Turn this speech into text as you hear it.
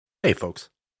Hey, folks.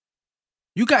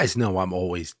 You guys know I'm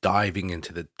always diving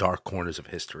into the dark corners of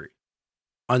history,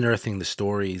 unearthing the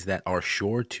stories that are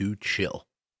sure to chill.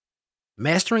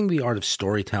 Mastering the art of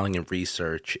storytelling and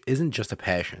research isn't just a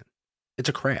passion, it's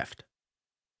a craft.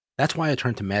 That's why I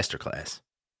turn to Masterclass.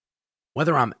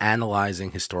 Whether I'm analyzing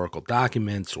historical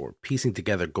documents or piecing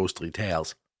together ghostly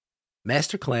tales,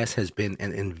 Masterclass has been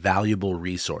an invaluable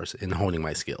resource in honing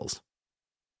my skills.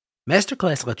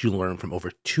 Masterclass lets you learn from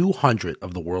over 200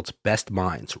 of the world's best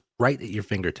minds right at your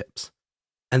fingertips.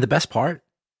 And the best part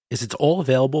is it's all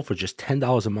available for just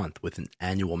 $10 a month with an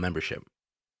annual membership.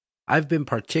 I've been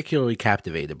particularly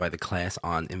captivated by the class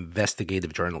on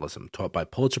investigative journalism taught by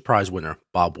Pulitzer Prize winner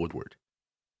Bob Woodward.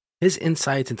 His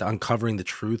insights into uncovering the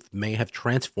truth may have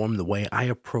transformed the way I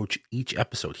approach each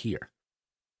episode here.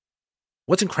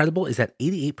 What's incredible is that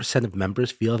 88% of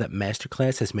members feel that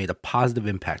Masterclass has made a positive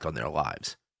impact on their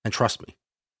lives. And trust me,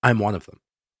 I'm one of them.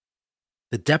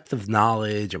 The depth of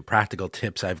knowledge and practical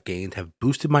tips I've gained have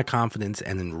boosted my confidence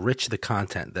and enriched the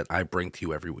content that I bring to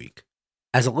you every week.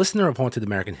 As a listener of Haunted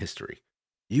American History,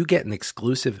 you get an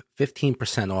exclusive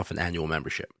 15% off an annual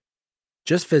membership.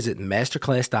 Just visit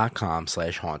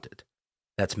masterclass.com/haunted.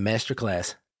 That's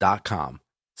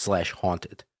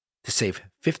masterclass.com/haunted to save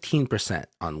 15%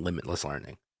 on limitless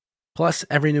learning. Plus,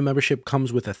 every new membership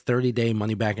comes with a 30-day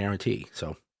money-back guarantee,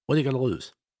 so what are you going to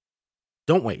lose?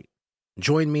 Don't wait.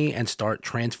 Join me and start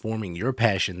transforming your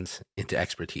passions into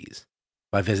expertise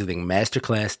by visiting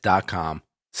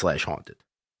masterclass.com/haunted.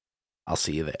 I'll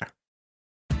see you there.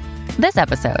 This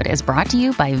episode is brought to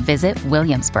you by Visit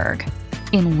Williamsburg.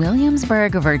 In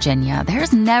Williamsburg, Virginia,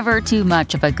 there's never too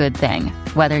much of a good thing.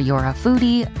 Whether you're a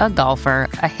foodie, a golfer,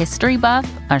 a history buff,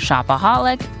 a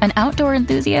shopaholic, an outdoor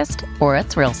enthusiast, or a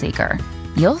thrill seeker,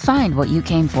 you'll find what you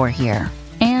came for here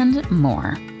and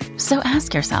more. So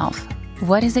ask yourself,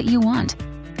 what is it you want?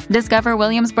 Discover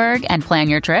Williamsburg and plan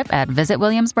your trip at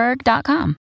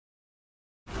visitwilliamsburg.com.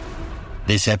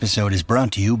 This episode is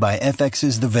brought to you by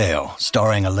FX's The Veil,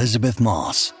 starring Elizabeth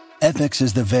Moss.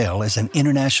 FX's The Veil is an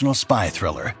international spy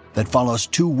thriller that follows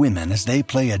two women as they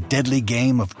play a deadly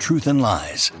game of truth and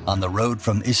lies on the road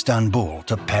from Istanbul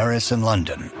to Paris and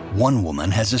London. One woman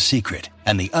has a secret,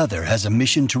 and the other has a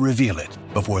mission to reveal it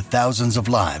before thousands of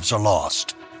lives are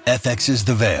lost. FX's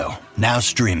The Veil, now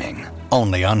streaming,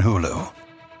 only on Hulu.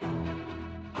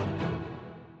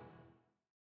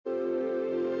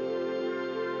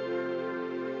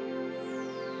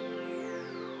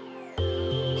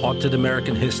 Haunted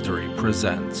American History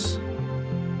presents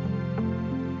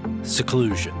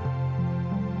Seclusion,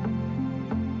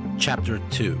 Chapter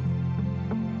 2.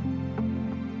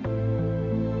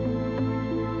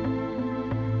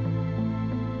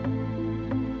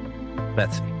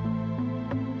 Betsy,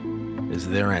 is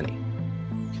there any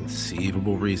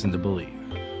conceivable reason to believe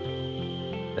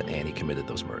that Annie committed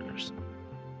those murders?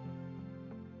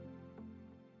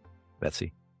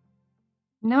 Betsy?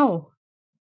 No.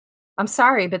 I'm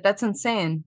sorry, but that's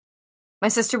insane. My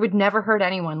sister would never hurt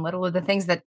anyone, let alone the things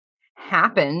that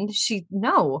happened.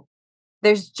 No.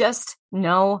 There's just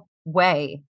no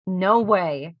way. No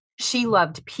way. She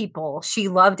loved people. She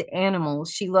loved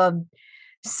animals. She loved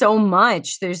so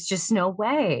much. There's just no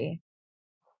way.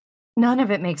 None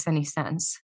of it makes any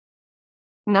sense.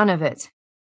 None of it.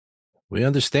 We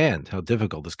understand how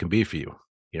difficult this can be for you,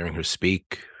 hearing her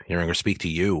speak to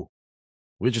you.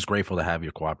 We're just grateful to have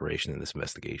your cooperation in this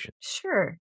investigation.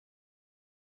 Sure.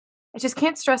 I just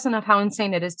can't stress enough how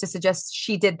insane it is to suggest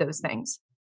she did those things.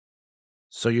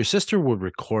 So your sister would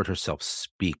record herself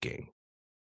speaking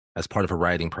as part of her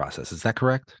writing process. Is that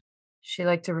correct? She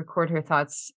liked to record her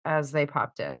thoughts as they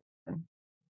popped in.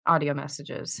 Audio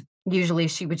messages. Usually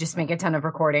she would just make a ton of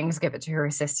recordings, give it to her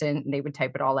assistant, and they would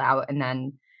type it all out. And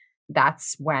then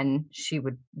that's when she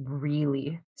would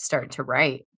really start to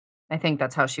write. I think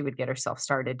that's how she would get herself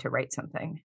started to write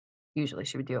something. Usually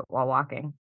she would do it while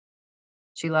walking.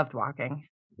 She loved walking.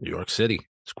 New York City.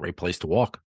 It's a great place to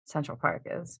walk. Central Park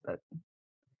is, but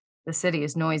the city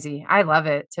is noisy. I love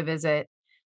it to visit.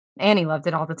 Annie loved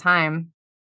it all the time.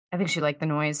 I think she liked the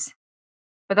noise.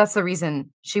 But that's the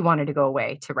reason she wanted to go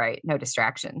away to write. No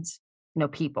distractions. No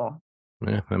people.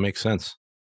 Yeah, that makes sense.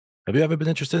 Have you ever been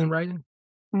interested in writing?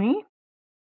 Me?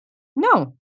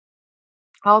 No.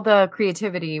 All the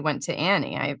creativity went to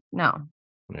Annie. No.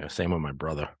 Yeah, same with my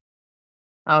brother.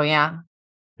 Oh, yeah?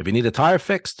 If you need a tire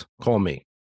fixed, call me.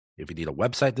 If you need a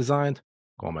website designed,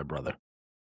 call my brother.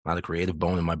 Not a creative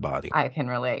bone in my body. I can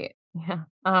relate. Yeah.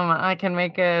 I can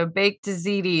make a baked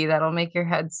ziti that'll make your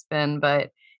head spin,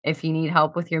 but if you need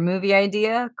help with your movie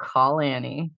idea, call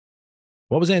Annie.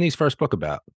 What was Annie's first book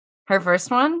about? Her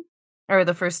first one? Or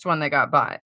the first one that got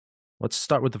bought? Let's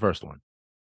start with the first one.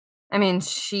 I mean,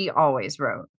 she always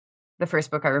wrote. The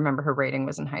first book I remember her writing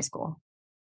was in high school.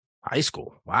 High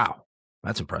school. Wow.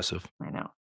 That's impressive. I know.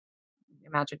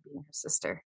 Imagine being her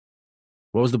sister.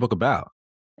 What was the book about?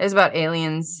 It was about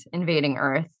aliens invading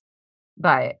Earth,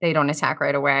 but they don't attack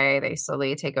right away. They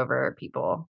slowly take over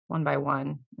people one by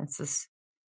one. It's this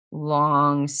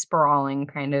long, sprawling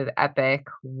kind of epic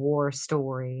war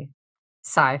story,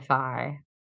 sci-fi.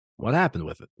 What happened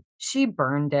with it? She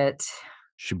burned it.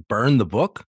 She burned the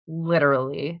book?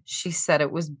 Literally. She said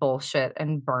it was bullshit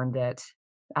and burned it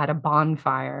at a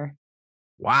bonfire.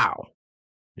 Wow.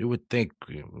 You would think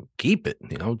keep it,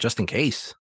 just in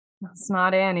case. That's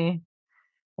not Annie.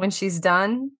 When she's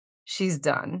done, she's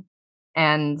done.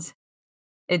 And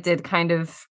it did kind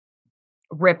of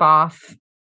rip off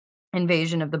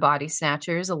Invasion of the Body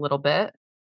Snatchers a little bit.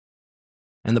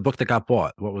 And the book that got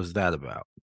bought, what was that about?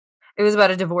 It was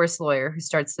about a divorce lawyer who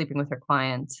starts sleeping with her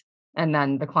client, and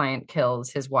then the client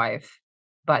kills his wife,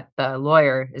 but the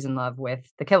lawyer is in love with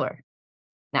the killer,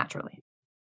 naturally.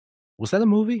 Was that a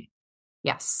movie?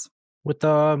 Yes. With,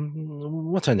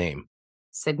 what's her name?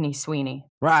 Sydney Sweeney.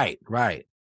 Right.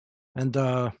 And,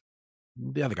 the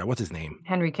other guy, what's his name?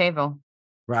 Henry Cavill.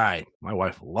 Right. My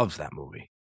wife loves that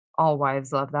movie. All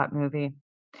wives love that movie.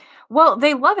 Well,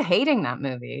 they love hating that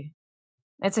movie.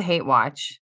 It's a hate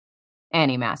watch.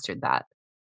 Annie mastered that.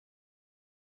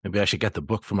 Maybe I should get the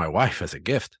book for my wife as a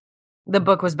gift. The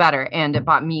book was better, and it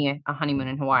bought me a honeymoon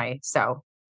in Hawaii, so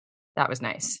that was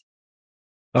nice.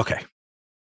 Okay.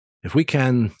 If we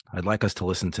can, I'd like us to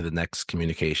listen to the next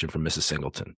communication from Mrs.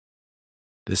 Singleton.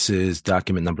 This is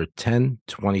document number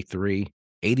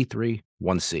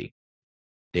 102383-1C,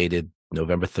 dated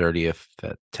November 30th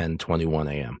at 10:21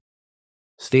 a.m.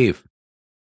 Steve,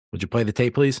 would you play the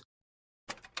tape, please?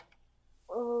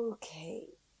 Okay.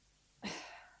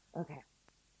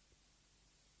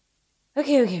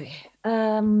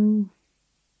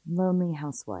 Lonely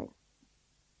housewife.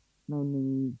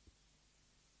 Lonely,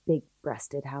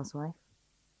 big-breasted housewife.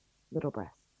 Little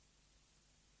breast.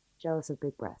 Jealous of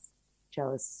big breasts.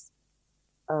 Jealous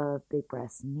of big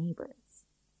breast neighbors.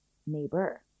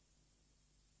 Neighbor.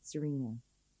 Selena,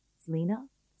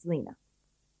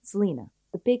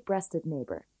 the big-breasted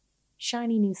neighbor.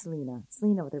 Shiny new Selena.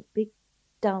 Selena with her big,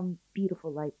 dumb,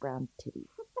 beautiful light brown titties.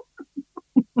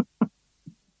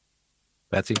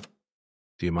 Betsy,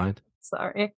 do you mind?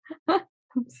 Sorry.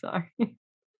 I'm sorry.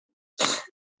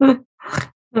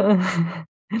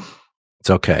 It's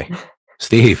okay.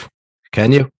 Steve,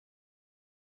 can you?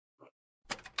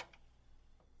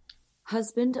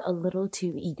 Husband a little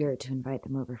too eager to invite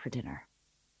them over for dinner.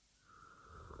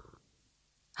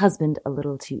 Husband a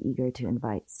little too eager to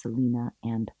invite Selena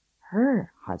and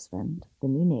her husband, the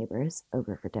new neighbors,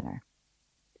 over for dinner.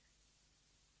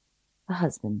 The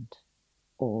husband,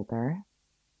 older,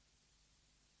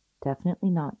 definitely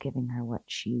not giving her what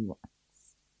she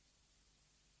wants.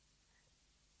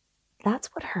 That's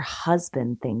what her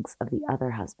husband thinks of the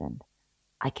other husband.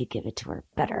 I could give it to her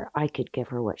better. I could give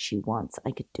her what she wants.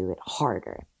 I could do it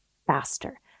harder,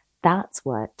 faster. That's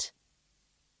what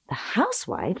the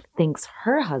housewife thinks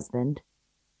her husband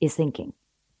is thinking.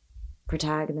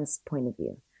 Protagonist's point of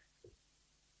view.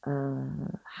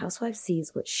 Housewife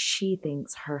sees what she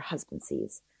thinks her husband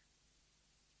sees.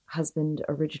 Husband,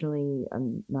 originally a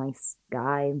nice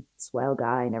guy, swell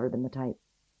guy, never been the type.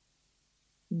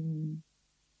 No,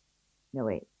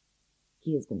 wait.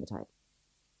 He has been the type.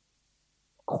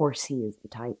 Of course he is the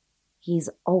type. He's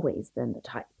always been the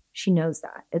type. She knows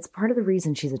that. It's part of the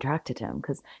reason she's attracted to him,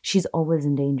 because she's always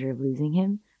in danger of losing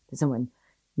him to someone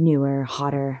newer,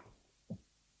 hotter.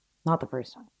 Not the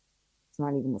first time. It's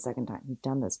not even the second time. He's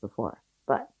done this before.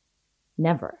 But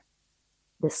never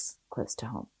this close to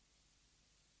home.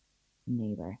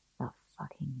 Neighbor. That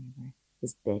fucking neighbor.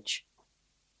 This bitch.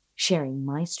 Sharing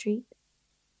my street.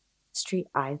 The street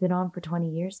I've been on for 20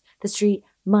 years. The street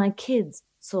my kids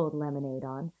sold lemonade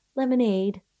on.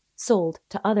 Lemonade sold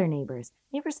to other neighbors.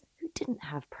 Neighbors who didn't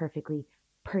have perfectly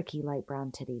perky light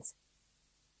brown titties.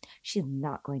 She's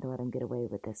not going to let him get away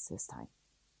with this time.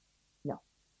 No.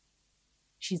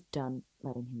 She's done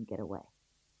letting him get away.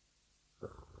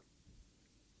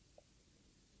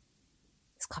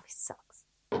 This coffee sucks.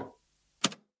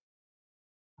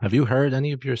 Have you heard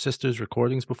any of your sister's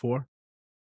recordings before?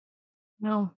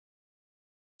 No.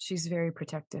 She's very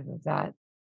protective of that.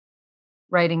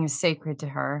 Writing is sacred to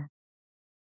her.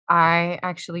 I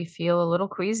actually feel a little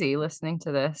queasy listening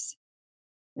to this.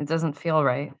 It doesn't feel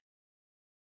right.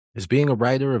 Is being a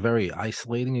writer a very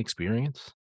isolating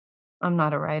experience? I'm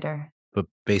not a writer. But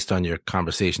based on your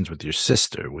conversations with your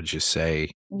sister, would you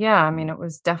say? Yeah, I mean, it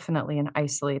was definitely an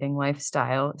isolating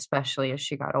lifestyle, especially as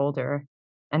she got older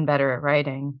and better at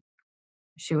writing.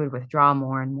 She would withdraw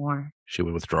more and more. She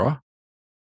would withdraw?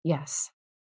 Yes.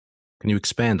 Can you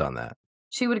expand on that?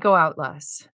 She would go out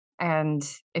less. And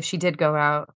if she did go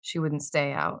out, she wouldn't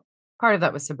stay out. Part of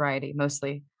that was sobriety,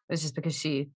 mostly. It was just because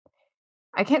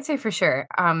I can't say for sure.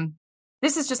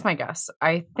 This is just my guess.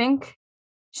 I think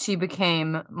she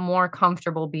became more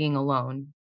comfortable being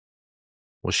alone.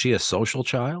 Was she a social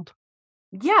child?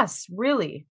 Yes,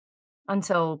 really.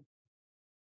 Until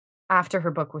after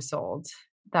her book was sold.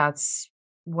 That's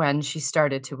when she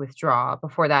started to withdraw.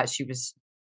 Before that, she was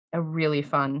a really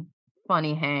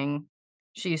funny hang.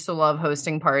 She used to love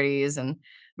hosting parties and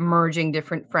merging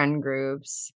different friend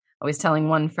groups, always telling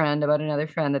one friend about another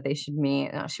friend that they should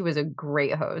meet. She was a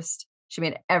great host. She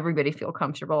made everybody feel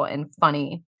comfortable and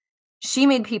funny. She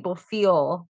made people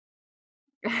feel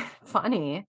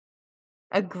funny,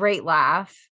 a great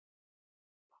laugh,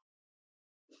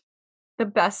 the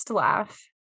best laugh.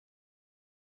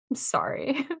 I'm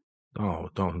sorry. Oh,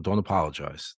 don't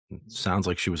apologize. It sounds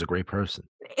like she was a great person.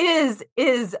 Is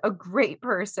a great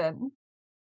person.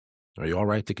 Are you all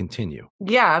right to continue?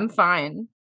 Yeah, I'm fine.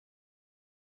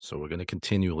 So we're going to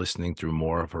continue listening through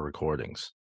more of her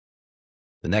recordings.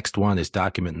 The next one is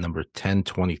document number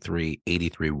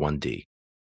 1023-83-1D,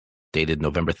 dated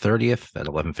November 30th at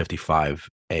 11:55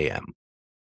 a.m.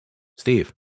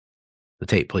 Steve, the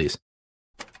tape, please.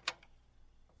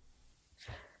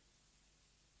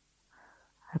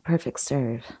 A perfect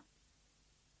serve.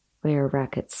 Where a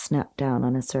racket snapped down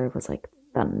on a serve was like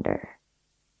thunder.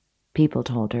 People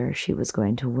told her she was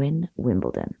going to win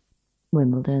Wimbledon.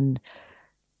 Wimbledon,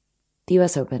 the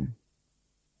US Open,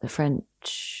 the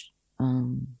French,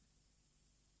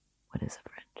 what is a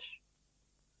French?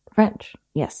 French,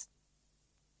 yes.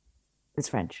 It's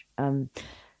French. The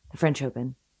French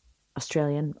Open,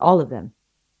 Australian, all of them.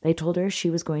 They told her she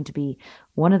was going to be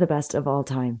one of the best of all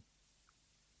time.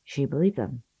 She believed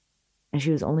them, and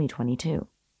she was only 22.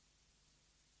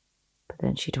 But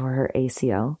then she tore her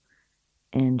ACL,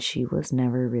 and she was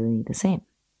never really the same.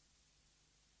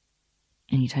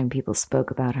 Anytime people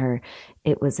spoke about her,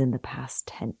 it was in the past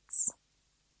tense.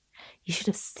 You should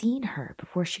have seen her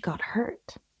before she got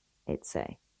hurt, they'd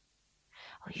say.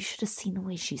 Oh, you should have seen the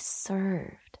way she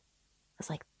served. It was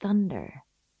like thunder.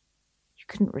 You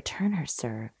couldn't return her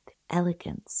serve. The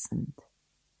elegance and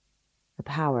the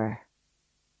power.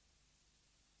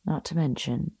 Not to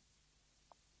mention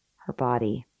her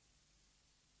body.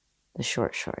 The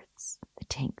short shorts, the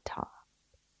tank top,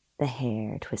 the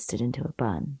hair twisted into a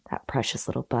bun, that precious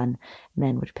little bun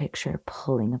men would picture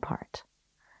pulling apart.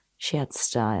 She had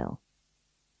style.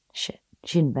 Shit,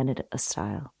 she invented a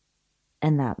style.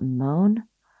 And that moan?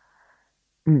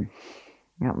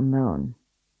 That moan.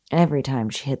 Every time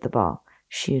she hit the ball,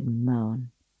 she would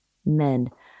moan. Men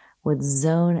would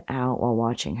zone out while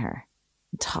watching her,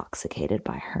 intoxicated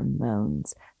by her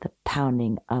moans, the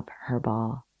pounding up her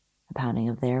ball, the pounding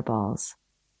of their balls.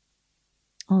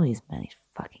 All these men,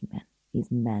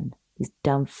 these men, these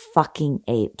dumb fucking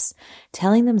apes,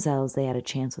 telling themselves they had a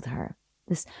chance with her,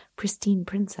 this pristine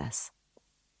princess.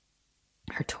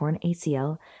 Her torn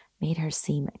ACL made her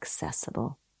seem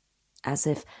accessible, as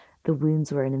if the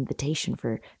wounds were an invitation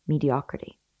for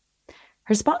mediocrity.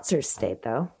 Her sponsors stayed,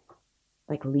 though,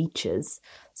 like leeches,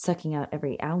 sucking out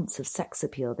every ounce of sex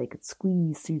appeal they could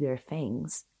squeeze through their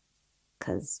fangs,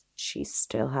 because she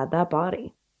still had that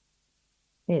body.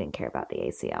 They didn't care about the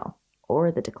ACL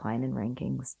or the decline in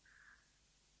rankings.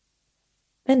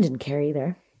 Men didn't care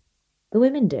either. The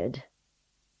women did.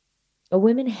 The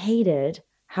women hated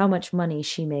how much money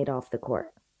she made off the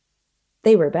court.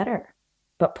 They were better,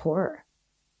 but poorer.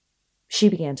 She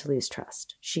began to lose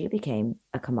trust. She became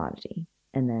a commodity.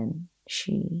 And then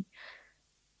she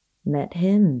met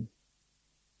him,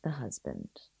 the husband.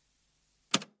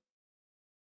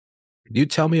 Could you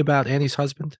tell me about Annie's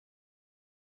husband?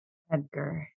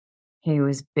 Edgar. He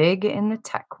was big in the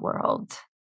tech world.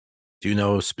 Do you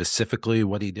know specifically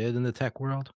what he did in the tech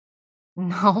world?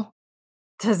 No.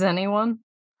 Does anyone?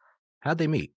 How'd they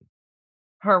meet?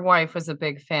 Her wife was a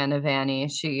big fan of Annie.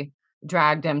 She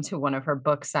dragged him to one of her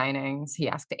book signings. He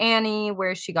asked Annie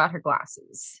where she got her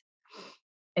glasses.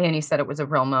 Annie said it was a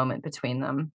real moment between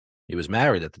them. He was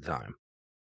married at the time.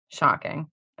 Shocking.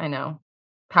 I know.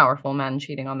 Powerful men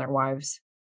cheating on their wives.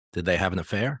 Did they have an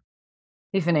affair?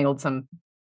 He finagled some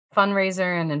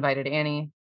fundraiser and invited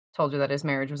Annie. Told her that his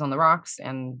marriage was on the rocks,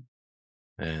 and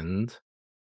they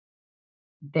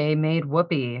made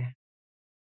whoopee.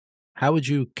 How would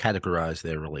you categorize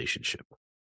their relationship?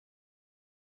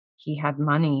 He had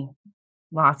money,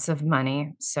 lots of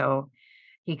money, so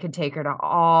he could take her to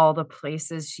all the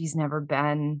places she's never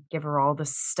been, give her all the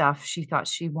stuff she thought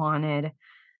she wanted,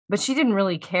 but she didn't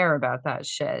really care about that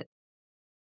shit.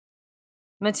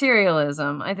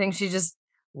 Materialism. I think she just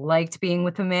liked being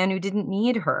with a man who didn't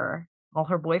need her. All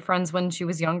her boyfriends when she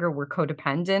was younger were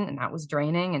codependent, and that was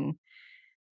draining. And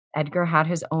Edgar had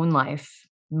his own life,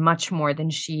 much more than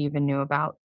she even knew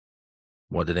about.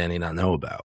 What did Annie not know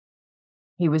about?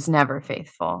 He was never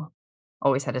faithful,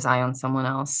 always had his eye on someone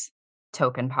else.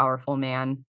 Token powerful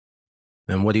man.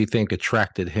 And what do you think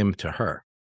attracted him to her?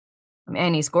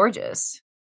 Annie's gorgeous.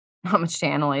 Not much to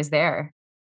analyze there.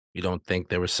 You don't think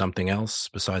there was something else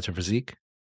besides her physique?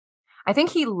 I think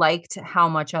he liked how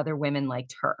much other women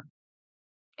liked her.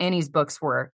 Annie's books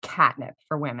were catnip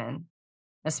for women,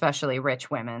 especially rich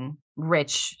women,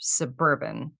 rich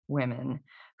suburban women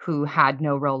who had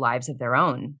no real lives of their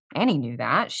own. Annie knew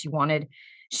that.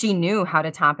 She knew how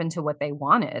to tap into what they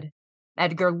wanted.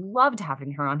 Edgar loved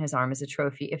having her on his arm as a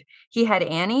trophy. If he had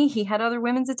Annie, he had other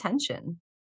women's attention.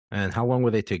 And how long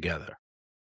were they together?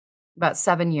 About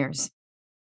 7 years,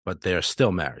 But they're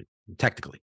still married,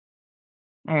 technically.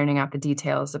 ironing out the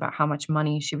details about how much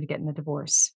money she would get in the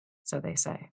divorce, so they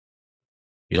say.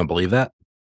 You don't believe that?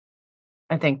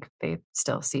 I think they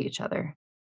still see each other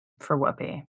for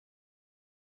Whoopi.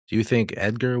 Do you think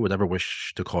Edgar would ever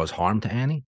wish to cause harm to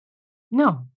Annie?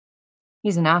 No,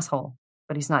 he's an asshole,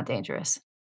 but he's not dangerous.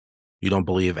 You don't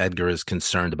believe Edgar is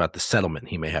concerned about the settlement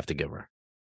he may have to give her?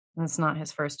 That's not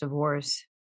his first divorce.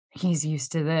 He's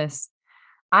used to this.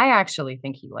 I actually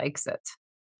think he likes it,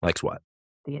 Likes what?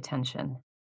 the attention.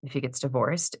 If he gets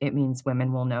divorced, it means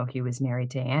women will know he was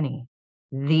married to Annie.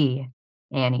 The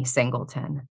Annie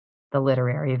Singleton, the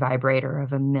literary vibrator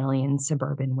of a million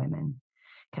suburban women.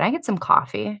 Can I get some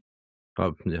coffee?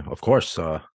 Yeah, of course.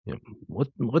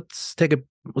 Let's take a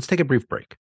brief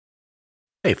break.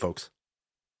 Hey, folks.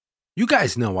 You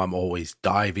guys know I'm always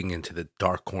diving into the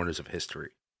dark corners of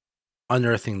history,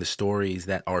 unearthing the stories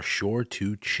that are sure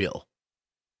to chill.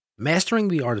 Mastering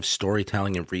the art of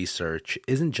storytelling and research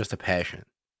isn't just a passion,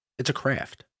 it's a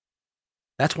craft.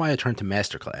 That's why I turn to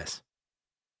Masterclass.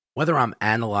 Whether I'm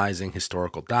analyzing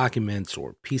historical documents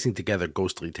or piecing together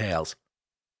ghostly tales,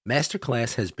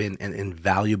 Masterclass has been an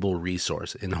invaluable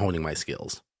resource in honing my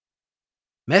skills.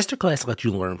 Masterclass lets you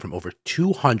learn from over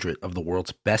 200 of the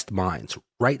world's best minds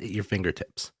right at your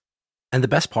fingertips. And the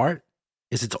best part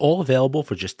is it's all available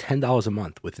for just $10 a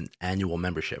month with an annual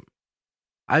membership.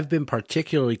 I've been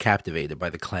particularly captivated by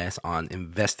the class on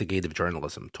investigative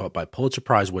journalism taught by Pulitzer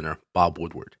Prize winner Bob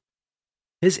Woodward.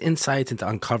 His insights into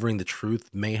uncovering the truth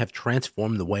may have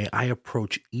transformed the way I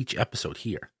approach each episode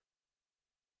here.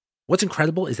 What's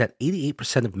incredible is that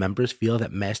 88% of members feel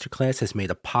that Masterclass has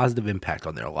made a positive impact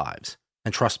on their lives.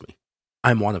 And trust me,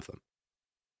 I'm one of them.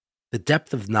 The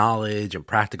depth of knowledge and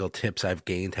practical tips I've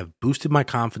gained have boosted my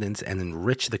confidence and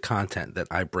enriched the content that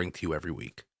I bring to you every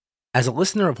week. As a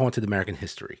listener of Haunted American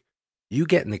History, you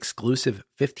get an exclusive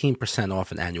 15%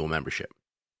 off an annual membership.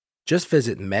 Just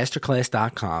visit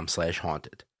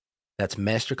masterclass.com/haunted. That's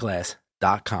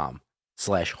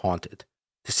masterclass.com/haunted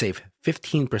to save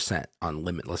 15% on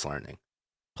limitless learning.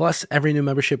 Plus, every new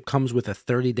membership comes with a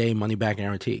 30-day money-back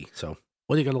guarantee, so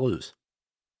what are you going to lose?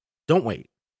 Don't wait.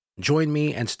 Join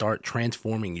me and start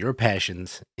transforming your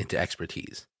passions into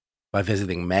expertise by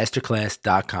visiting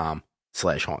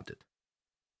masterclass.com/haunted.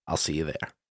 I'll see you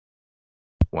there.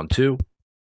 1, 2.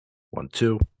 1,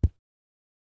 2.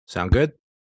 Sound good?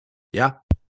 Yeah?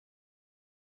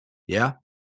 Yeah?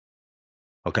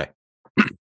 Okay.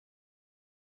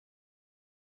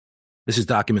 This is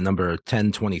document number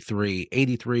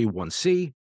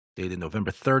 1023-83-1C, dated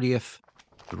November 30th,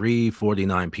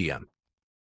 3:49 p.m.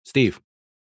 Steve.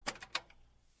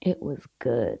 It was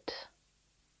good.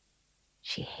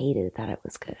 She hated that it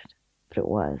was good, but it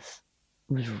was.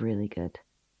 It was really good.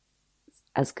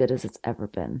 As good as it's ever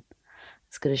been.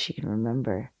 As good as she can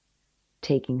remember.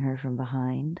 Taking her from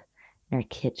behind in her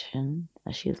kitchen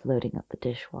as she was loading up the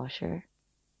dishwasher.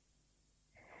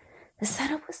 The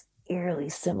setup was eerily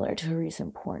similar to a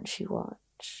recent porn she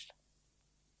watched.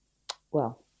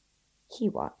 Well, he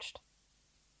watched.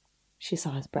 She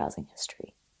saw his browsing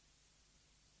history.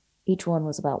 Each one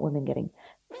was about women getting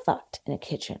fucked in a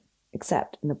kitchen.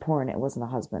 Except in the porn, it wasn't a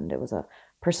husband. It was a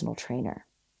personal trainer.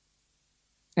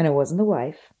 And it wasn't the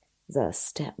wife. It was a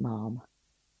stepmom.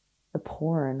 The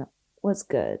porn was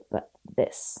good, but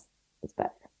this was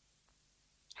better.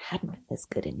 Hadn't been this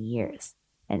good in years.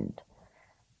 And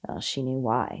she knew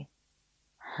why.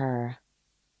 Her.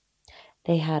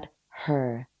 They had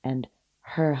her and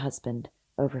her husband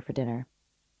over for dinner.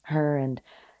 Her and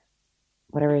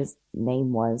whatever his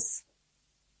name was.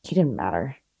 He didn't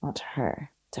matter. Not to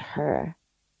her. To her,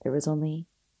 there was only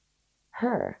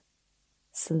her.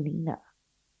 Selena.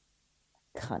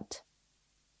 Cunt.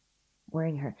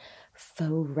 Wearing her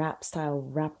faux wrap-style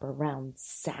wrap-around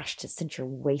sash to cinch your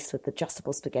waist with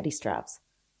adjustable spaghetti straps,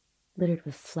 littered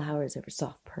with flowers over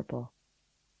soft purple.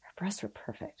 Her breasts were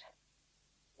perfect.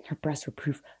 Her breasts were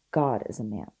proof God is a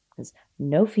man, because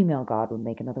no female god would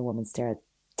make another woman stare at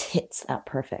tits that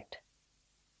perfect.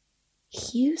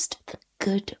 He used the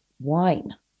good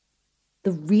wine,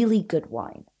 the really good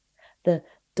wine, the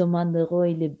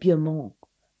Demanderoy le Biemont,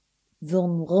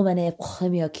 Vin Romanée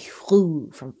Premier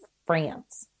Cru from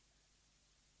France.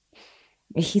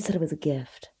 He said it was a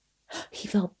gift. He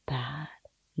felt bad,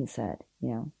 he said,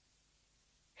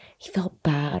 He felt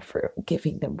bad for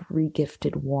giving them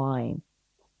regifted wine.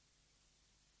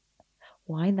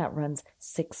 Wine that runs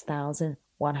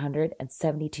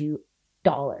 $6,172.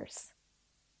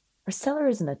 Our cellar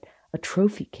isn't a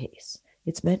trophy case.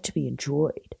 It's meant to be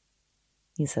enjoyed.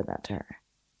 He said that to her.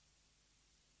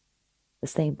 The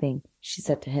same thing she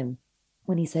said to him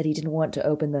when he said he didn't want to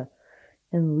open the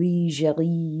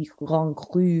Ligerie Grand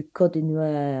Cru Côte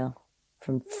Noire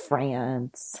from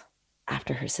France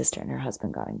after her sister and her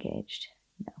husband got engaged.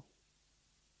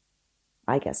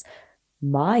 I guess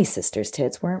my sister's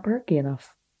tits weren't perky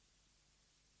enough.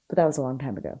 But that was a long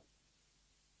time ago.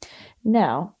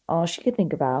 Now, all she could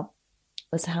think about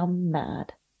was how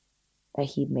mad that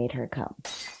he'd made her come.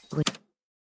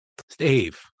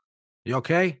 Steve, you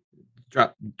okay?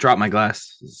 Drop my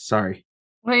glass. Sorry.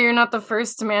 Well, you're not the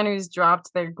first man who's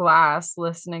dropped their glass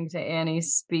listening to Annie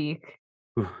speak.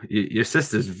 Your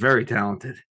sister's very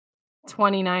talented.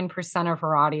 29% of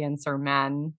her audience are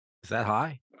men. Is that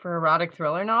high? For erotic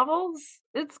thriller novels,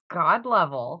 it's God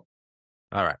level.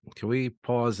 All right. Can we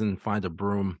pause and find a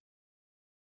broom?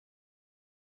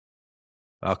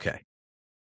 Okay.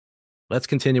 Let's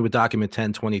continue with document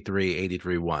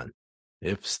 1023-83-1.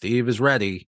 If Steve is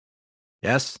ready.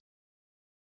 Yes?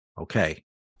 Okay.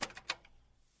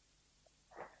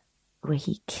 Where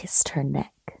he kissed her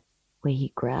neck, where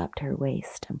he grabbed her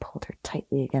waist and pulled her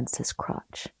tightly against his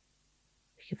crotch.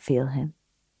 You could feel him.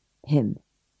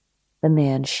 The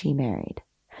man she married.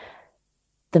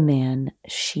 The man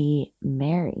she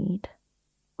married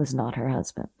was not her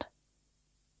husband.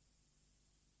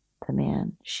 The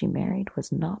man she married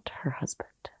was not her husband.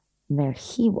 And there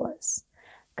he was,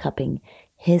 cupping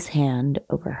his hand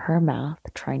over her mouth,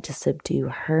 trying to subdue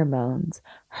her moans,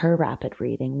 her rapid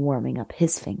breathing, warming up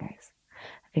his fingers.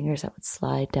 Fingers that would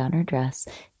slide down her dress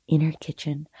in her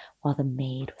kitchen while the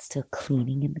maid was still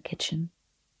cleaning in the kitchen.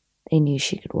 They knew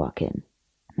she could walk in.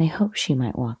 And they hoped she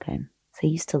might walk in. So they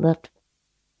used to love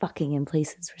fucking in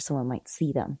places where someone might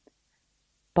see them.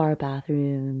 Bar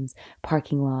bathrooms,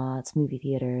 parking lots, movie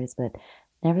theaters, but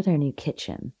never their new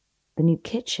kitchen. The new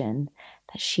kitchen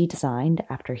that she designed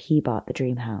after he bought the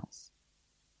dream house.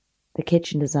 The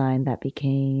kitchen design that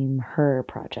became her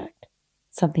project.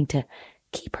 Something to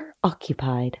keep her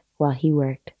occupied while he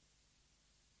worked.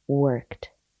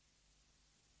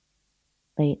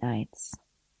 Late nights.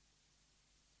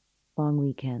 Long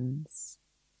weekends.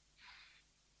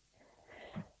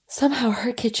 Somehow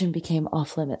her kitchen became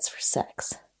off limits for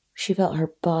sex. She felt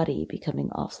her body becoming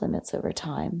off limits over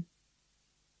time.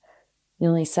 The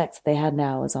only sex they had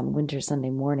now was on winter Sunday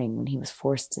morning when he was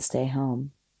forced to stay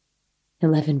home.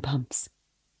 11 pumps.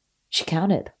 She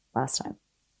counted last time,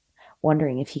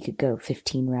 wondering if he could go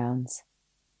 15 rounds.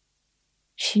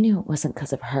 She knew it wasn't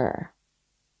because of her.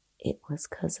 It was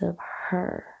because of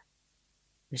her.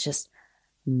 It was just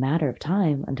a matter of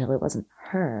time until it wasn't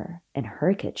her in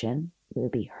her kitchen. It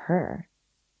would be her.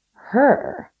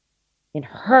 Her in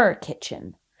her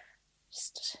kitchen.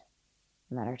 Just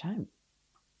a matter of time.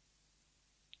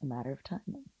 A matter of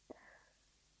time.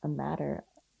 A matter.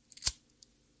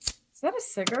 Is that a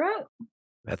cigarette?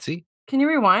 Betsy? Can you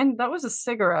rewind? That was a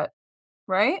cigarette,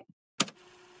 right?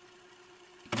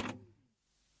 A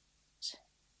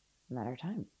matter of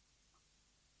time.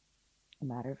 A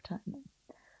matter of time.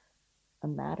 A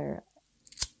matter.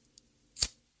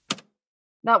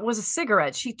 That was a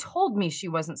cigarette. She told me she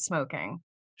wasn't smoking.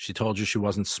 She told you she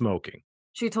wasn't smoking.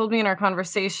 She told me in our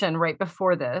conversation right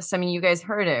before this. I mean, you guys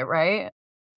heard it, right?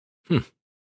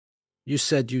 You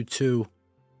said you two,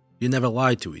 you never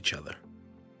lied to each other.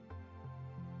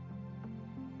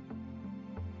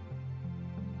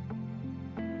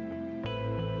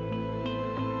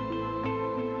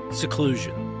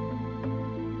 Seclusion.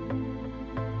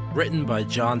 Written by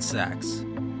John Sachs.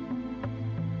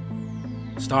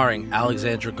 Starring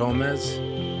Alexandra Gomez,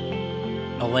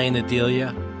 Elena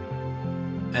Delia,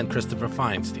 and Christopher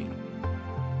Feinstein.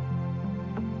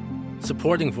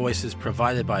 Supporting voices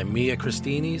provided by Mia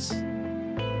Christinis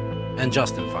and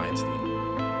Justin Feinstein.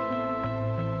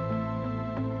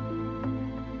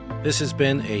 This has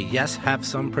been a Yes Have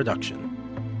Some production.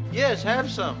 Yes, have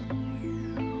some.